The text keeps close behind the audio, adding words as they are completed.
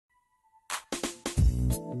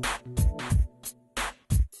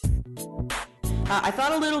I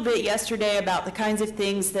thought a little bit yesterday about the kinds of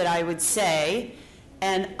things that I would say,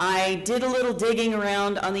 and I did a little digging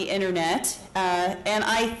around on the internet, and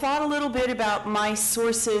I thought a little bit about my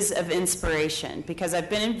sources of inspiration, because I've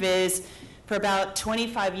been in Viz for about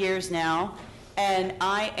 25 years now, and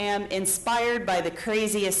I am inspired by the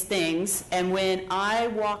craziest things, and when I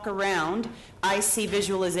walk around, I see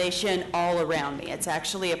visualization all around me. It's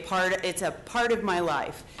actually a part of my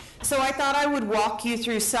life. So I thought I would walk you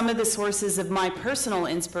through some of the sources of my personal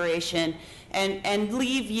inspiration and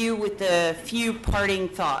leave you with a few parting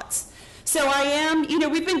thoughts. So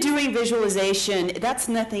we've been doing visualization. That's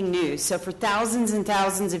nothing new. So for thousands and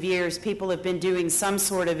thousands of years, people have been doing some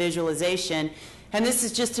sort of visualization. And this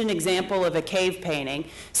is just an example of a cave painting.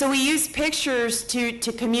 So we use pictures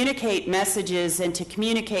to communicate messages and to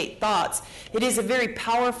communicate thoughts. It is a very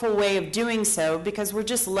powerful way of doing so because we're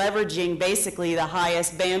just leveraging basically the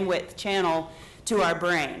highest bandwidth channel to our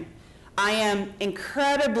brain. I am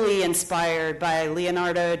incredibly inspired by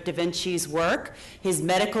Leonardo da Vinci's work, his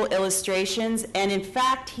medical illustrations, and in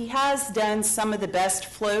fact, he has done some of the best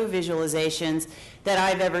flow visualizations that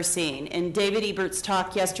I've ever seen. In David Ebert's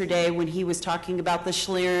talk yesterday, when he was talking about the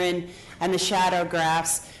Schlieren and the shadow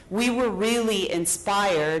graphs, we were really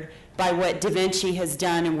inspired by what Da Vinci has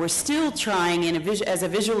done, and we're still trying, as a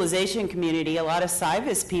visualization community, a lot of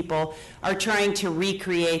Civus people are trying to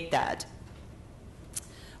recreate that.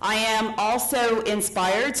 I am also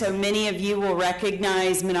inspired, so many of you will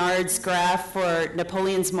recognize Menard's graph for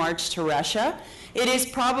Napoleon's march to Russia. It is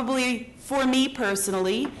probably, for me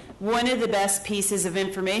personally, one of the best pieces of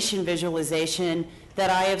information visualization that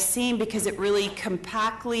I have seen because it really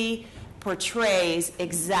compactly portrays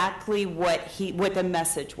exactly what the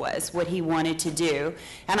message was, what he wanted to do.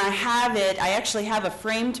 And I actually have a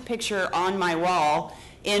framed picture on my wall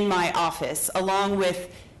in my office, along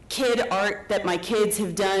with kid art that my kids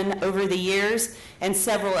have done over the years and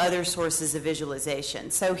several other sources of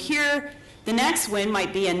visualization. So here, the next one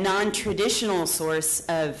might be a non-traditional source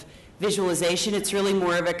of visualization. It's really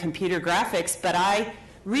more of a computer graphics, but I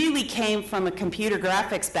really came from a computer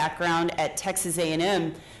graphics background at Texas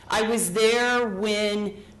A&M. I was there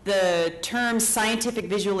when the term scientific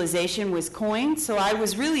visualization was coined, so I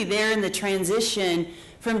was really there in the transition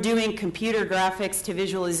from doing computer graphics to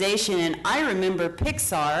visualization, and I remember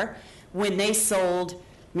Pixar when they sold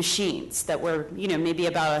machines that were, maybe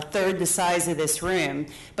about a third the size of this room.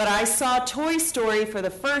 But I saw Toy Story for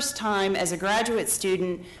the first time as a graduate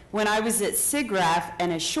student when I was at SIGGRAPH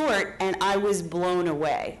and a short, and I was blown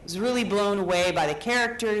away. I was really blown away by the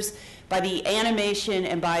characters, by the animation,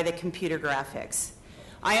 and by the computer graphics.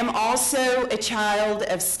 I am also a child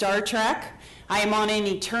of Star Trek. I am on an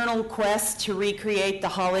eternal quest to recreate the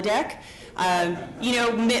holodeck.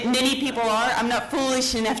 Many people are. I'm not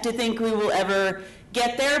foolish enough to think we will ever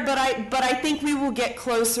get there, but I think we will get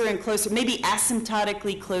closer and closer, maybe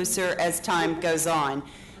asymptotically closer as time goes on.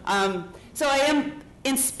 So I am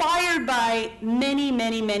inspired by many,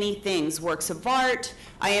 many, many things, works of art.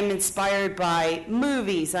 I am inspired by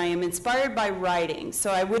movies. I am inspired by writing.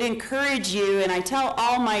 So I would encourage you, and I tell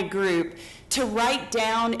all my group, to write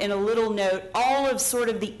down in a little note all of sort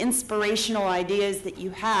of the inspirational ideas that you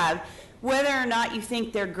have, whether or not you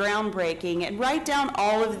think they're groundbreaking, and write down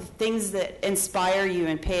all of the things that inspire you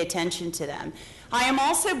and pay attention to them. I am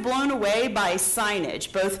also blown away by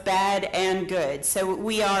signage, both bad and good. So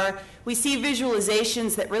we see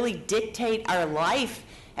visualizations that really dictate our life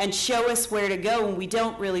and show us where to go, and we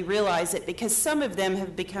don't really realize it because some of them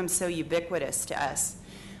have become so ubiquitous to us.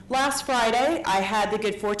 Last Friday, I had the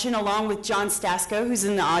good fortune, along with John Stasko, who's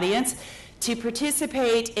in the audience, to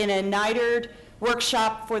participate in a NIDARD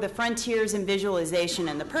workshop for the Frontiers in Visualization.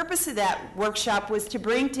 And the purpose of that workshop was to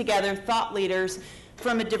bring together thought leaders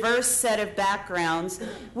from a diverse set of backgrounds.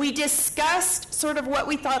 We discussed sort of what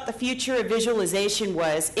we thought the future of visualization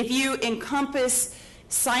was. If you encompass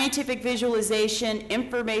scientific visualization,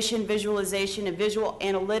 information visualization, and visual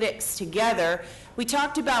analytics together, we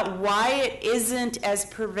talked about why it isn't as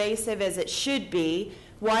pervasive as it should be,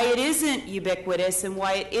 why it isn't ubiquitous, and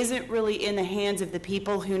why it isn't really in the hands of the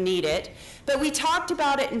people who need it. But we talked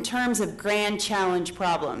about it in terms of grand challenge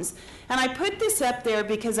problems. And I put this up there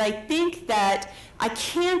because I think that I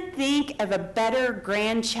can't think of a better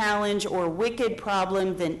grand challenge or wicked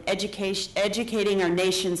problem than educating our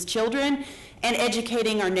nation's children and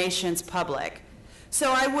educating our nation's public.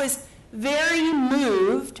 So I was very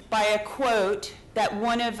moved by a quote that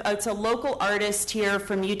it's a local artist here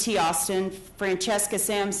from UT Austin, Francesca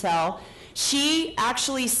Samsel. She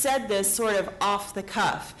actually said this sort of off the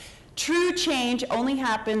cuff. True change only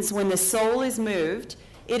happens when the soul is moved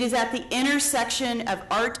It is at the intersection of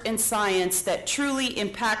art and science that truly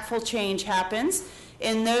impactful change happens,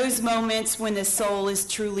 in those moments when the soul is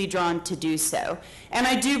truly drawn to do so. And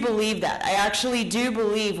I do believe that. I actually do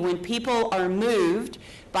believe when people are moved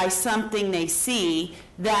by something they see,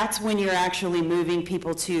 that's when you're actually moving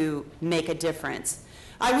people to make a difference.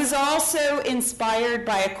 I was also inspired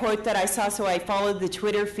by a quote that I saw, so I followed the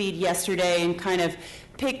Twitter feed yesterday and kind of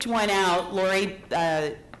picked one out. Lori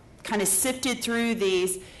kind of sifted through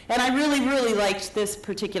these, and I really, really liked this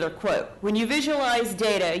particular quote. When you visualize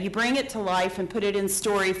data, you bring it to life and put it in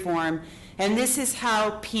story form, and this is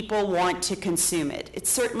how people want to consume it.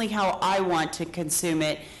 It's certainly how I want to consume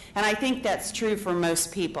it, and I think that's true for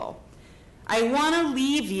most people. I want to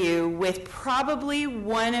leave you with probably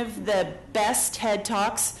one of the best TED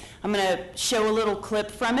Talks. I'm going to show a little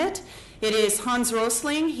clip from it. It is Hans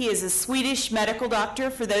Rosling. He is a Swedish medical doctor.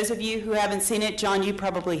 For those of you who haven't seen it, John, you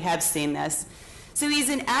probably have seen this. So he's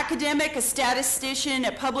an academic, a statistician,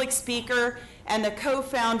 a public speaker, and the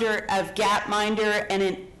co-founder of Gapminder, and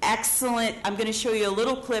an excellent, I'm going to show you a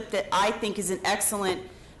little clip that I think is an excellent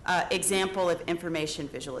example of information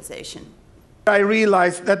visualization. I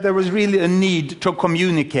realized that there was really a need to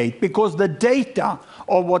communicate, because the data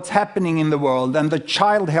of what's happening in the world and the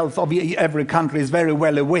child health of every country is very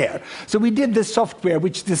well aware. So we did this software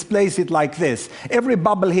which displays it like this. Every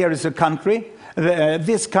bubble here is a country.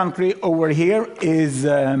 This country over here is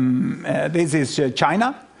this is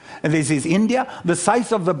China. This is India. The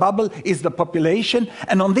size of the bubble is the population.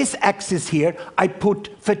 And on this axis here, I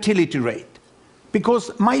put fertility rate.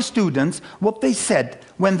 Because my students, what they said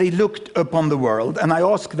when they looked upon the world, and I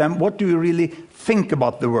asked them, what do you really think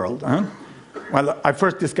about the world? Huh? Well, I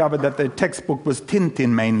first discovered that the textbook was Tintin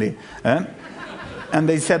mainly. And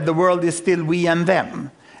they said the world is still we and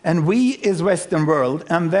them. And we is Western world,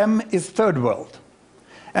 and them is third world.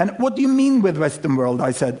 And what do you mean with Western world?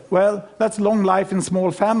 I said, well, that's long life in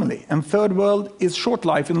small family, and third world is short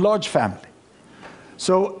life in large family.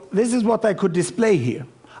 So this is what I could display here.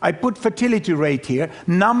 I put fertility rate here,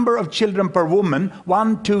 number of children per woman,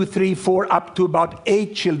 1, 2, 3, 4, up to about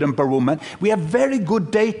 8 children per woman. We have very good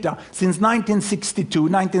data since 1962,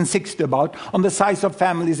 1960 about, on the size of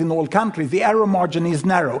families in all countries. The error margin is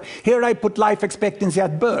narrow. Here I put life expectancy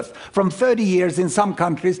at birth, from 30 years in some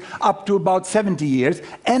countries up to about 70 years.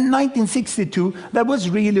 And 1962, there was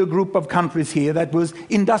really a group of countries here that was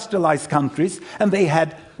industrialized countries, and they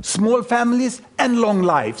had small families and long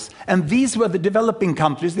lives. And these were the developing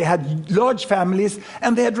countries. They had large families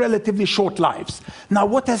and they had relatively short lives. Now,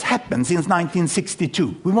 what has happened since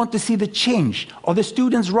 1962? We want to see the change. Are the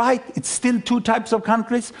students right? It's still 2 types of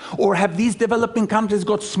countries? Or have these developing countries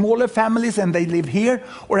got smaller families and they live here?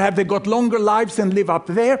 Or have they got longer lives and live up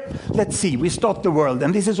there? Let's see. We start the world.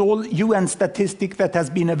 And this is all UN statistic that has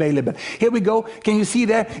been available. Here we go. Can you see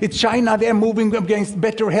there? It's China. They're moving against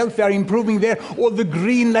better health. They're improving there. All the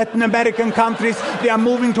green Latin American countries, they are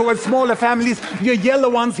moving towards smaller families. The yellow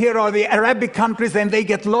ones here are the Arabic countries, and they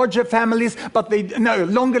get larger families, but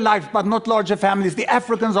longer lives, but not larger families. The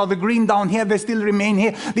Africans are the green down here, they still remain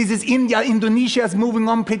here. This is India. Indonesia is moving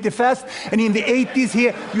on pretty fast. And in the 80s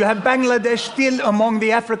here, you have Bangladesh still among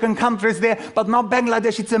the African countries there. But now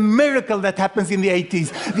Bangladesh, it's a miracle that happens in the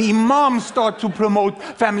 80s. The imams start to promote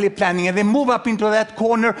family planning, and they move up into that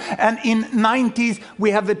corner. And in 90s,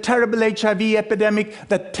 we have the terrible HIV epidemic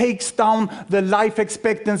that takes down the life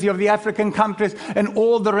expectancy of the African countries, and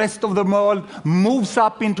all the rest of the world moves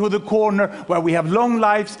up into the corner where we have long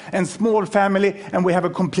lives and small family, and we have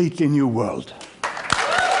a completely new world.